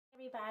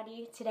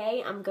everybody.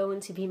 Today I'm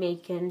going to be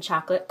making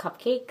chocolate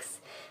cupcakes,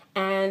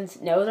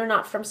 and no, they're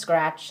not from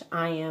scratch.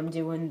 I am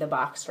doing the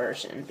box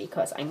version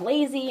because I'm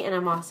lazy and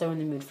I'm also in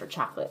the mood for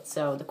chocolate,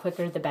 so the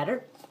quicker the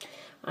better.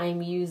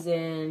 I'm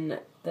using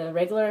the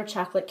regular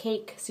chocolate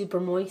cake super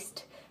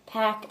moist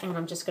pack, and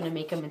I'm just going to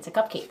make them into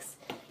cupcakes,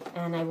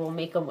 and I will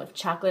make them with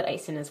chocolate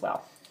icing as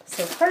well.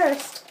 So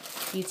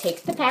first you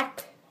take the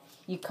pack,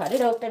 you cut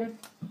it open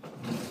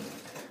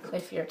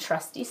with your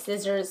trusty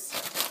scissors.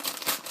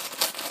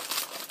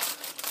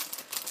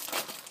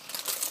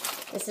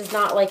 This is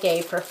not like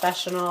a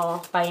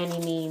professional, by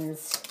any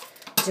means,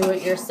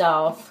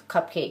 do-it-yourself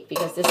cupcake,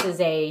 because this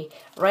is a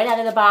right out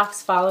of the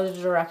box, follow the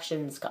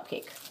directions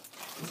cupcake.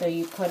 So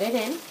you put it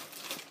in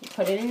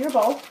your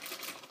bowl.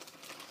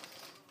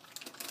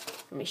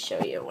 Let me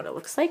show you what it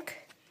looks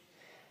like.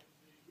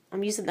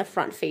 I'm using the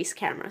front face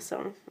camera,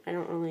 so I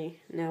don't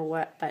really know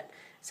what, but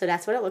so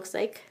that's what it looks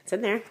like. It's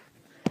in there.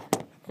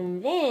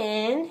 And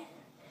then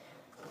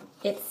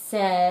it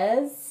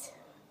says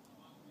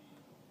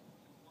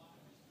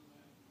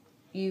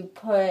you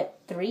put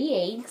 3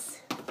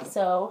 eggs.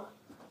 So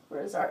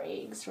where's our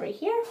eggs? Right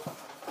here.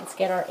 Let's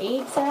get our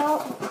eggs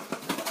out.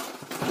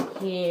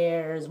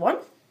 Here's 1.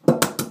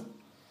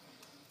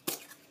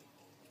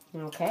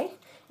 Okay.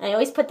 And I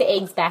always put the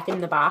eggs back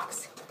in the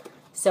box,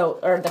 so,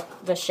 or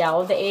the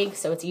shell of the egg,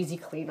 so it's easy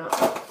cleanup.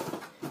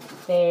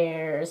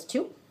 There's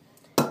 2.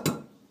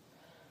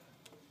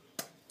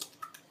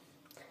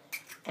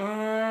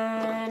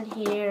 And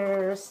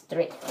here's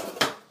 3.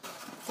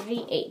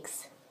 3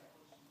 eggs.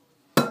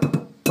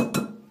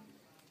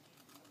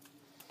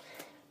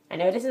 I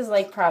know this is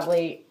like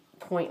probably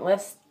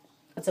pointless.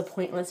 It's a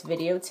pointless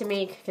video to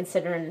make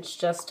considering it's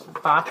just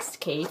boxed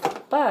cake,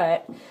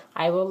 but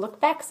I will look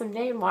back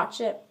someday and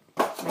watch it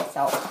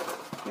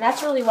myself. And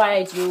that's really why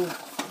I do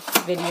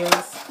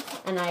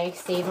videos and I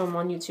save them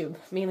on YouTube,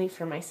 mainly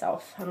for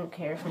myself. I don't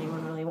care if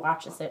anyone really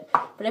watches it.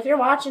 But if you're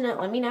watching it,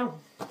 let me know.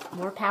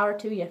 More power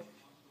to you.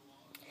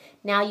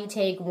 Now you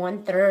take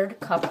 1/3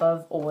 cup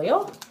of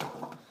oil.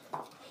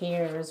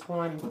 Here's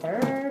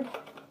 1/3.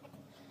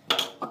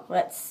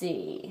 Let's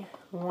see,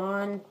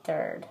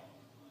 1/3.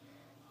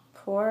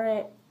 Pour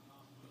it.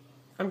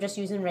 I'm just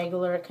using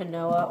regular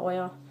canola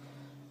oil.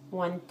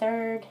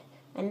 1/3.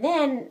 And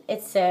then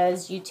it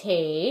says you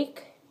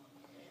take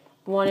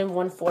 1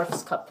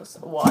 1/4 cups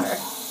of water.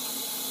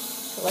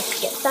 So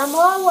let's get some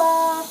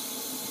water.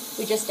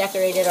 We just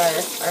decorated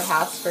our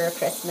house for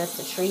Christmas.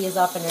 The tree is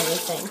up and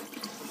everything.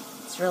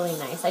 It's really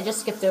nice. I just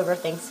skipped over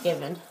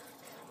Thanksgiving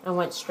and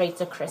went straight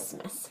to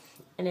Christmas.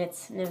 And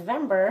it's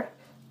November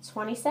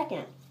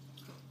 22nd.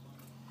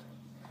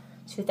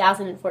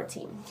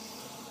 2014.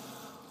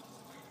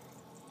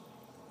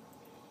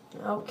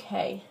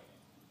 Okay.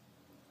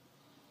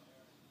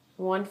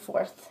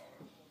 1/4.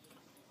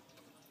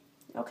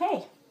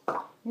 Okay.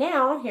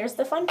 Now, here's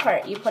the fun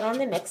part. You put on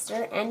the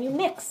mixer and you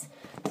mix.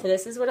 So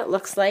this is what it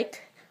looks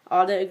like.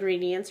 All the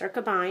ingredients are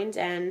combined,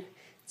 and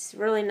it's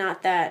really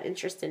not that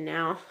interesting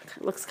now.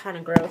 It looks kind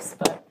of gross,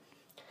 but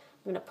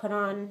I'm going to put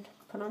on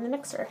the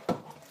mixer.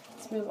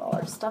 Let's move all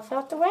our stuff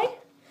out the way.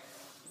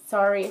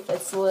 Sorry if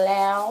it's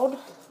loud.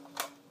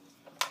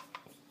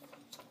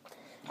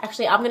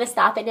 Actually, I'm going to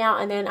stop it now,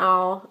 and then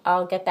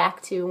I'll get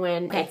back to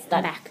when it's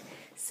done. Back.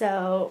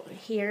 So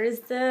here's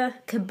the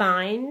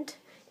combined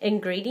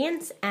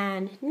ingredients,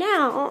 and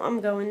now I'm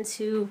going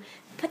to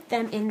put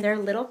them in their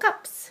little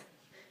cups.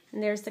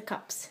 And there's the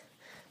cups.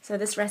 So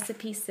this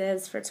recipe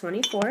says for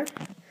 24.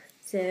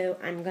 So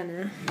I'm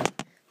gonna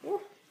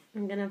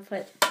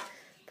put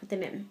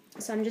them in.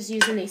 So I'm just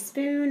using a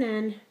spoon,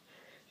 and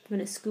I'm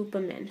gonna scoop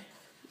them in.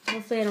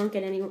 Hopefully I don't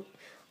get any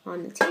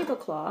on the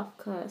tablecloth,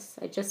 because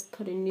I just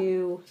put a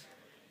new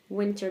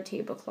winter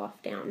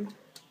tablecloth down.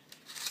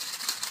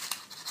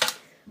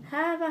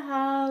 Have a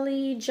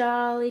holly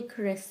jolly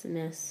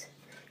Christmas.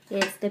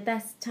 It's the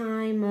best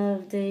time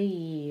of the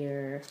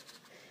year.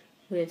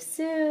 With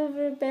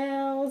silver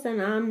bells,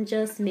 and I'm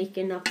just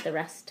making up the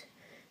rest.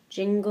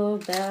 Jingle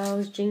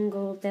bells,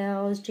 jingle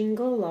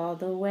all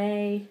the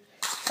way.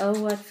 Oh,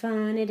 what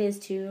fun it is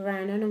to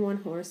ride on a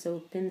 1-horse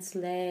open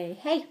sleigh.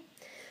 Hey!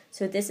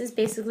 So this is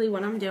basically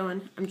what I'm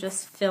doing. I'm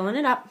just filling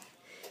it up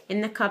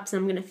in the cups, and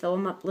I'm going to fill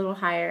them up a little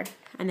higher,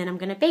 and then I'm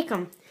going to bake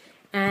them.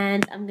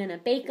 And I'm going to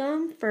bake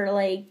them for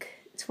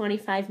like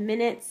 25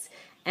 minutes,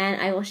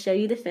 and I will show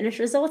you the finished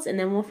results, and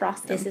then we'll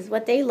frost them. This is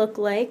what they look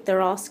like.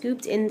 They're all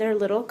scooped in their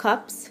little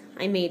cups.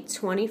 I made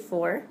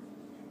 24.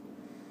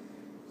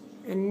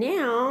 And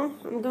now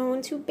I'm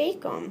going to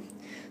bake them.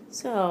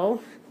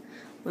 So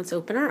let's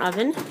open our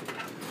oven.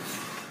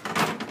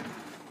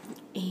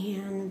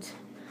 And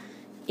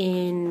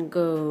in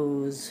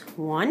goes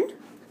 1.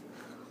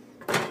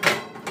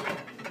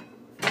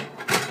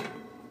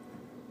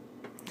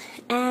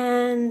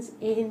 And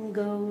in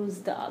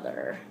goes the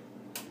other.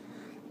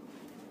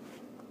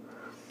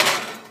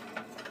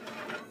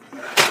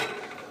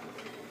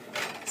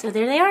 So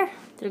there they are.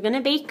 They're going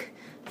to bake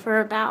for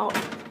about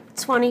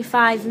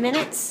 25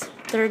 minutes,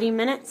 30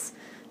 minutes.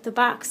 The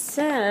box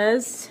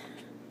says,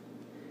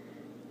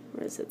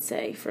 what does it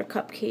say for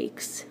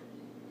cupcakes?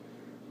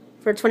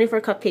 for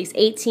 24 cupcakes,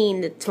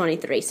 18 to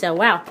 23. So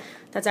wow,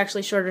 that's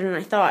actually shorter than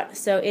I thought.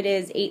 So it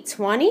is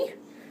 8:20.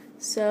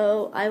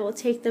 So I will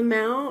take them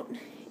out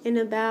in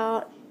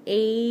about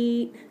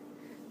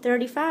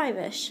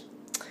 8:35-ish.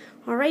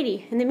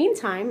 Alrighty, in the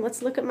meantime,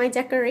 let's look at my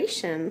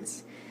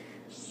decorations.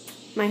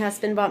 My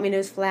husband bought me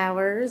those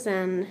flowers,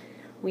 and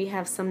we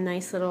have some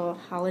nice little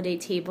holiday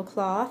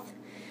tablecloth.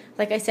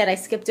 Like I said, I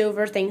skipped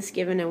over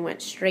Thanksgiving and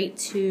went straight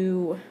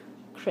to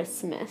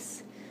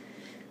Christmas.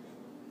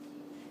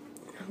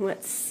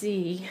 Let's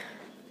see.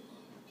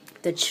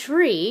 The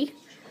tree.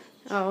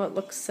 Oh, it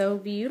looks so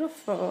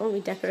beautiful. We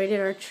decorated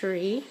our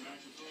tree.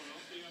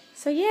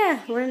 So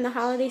yeah, we're in the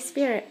holiday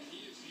spirit.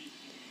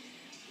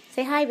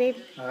 Say hi, babe.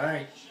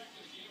 Alright.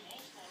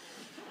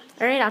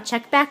 Alright, I'll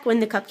check back when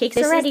the cupcakes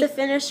are ready. This is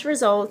the finished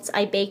results.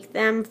 I baked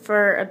them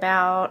for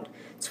about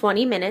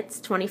 20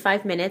 minutes,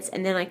 25 minutes,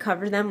 and then I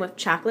covered them with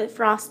chocolate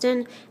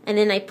frosting, and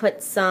then I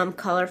put some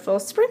colorful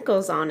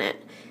sprinkles on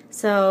it.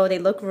 So they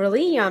look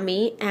really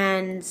yummy,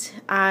 and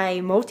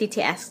I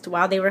multitasked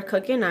while they were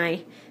cooking.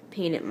 I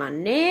painted my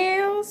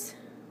nails,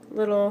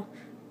 little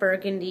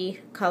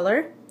burgundy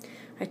color.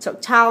 I took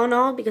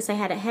Tylenol because I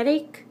had a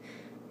headache,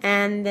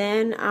 and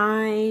then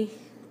I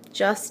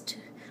just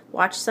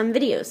watched some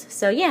videos.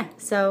 So yeah,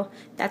 so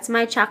that's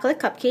my chocolate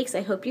cupcakes.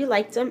 I hope you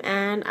liked them,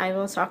 and I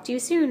will talk to you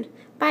soon.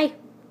 Bye.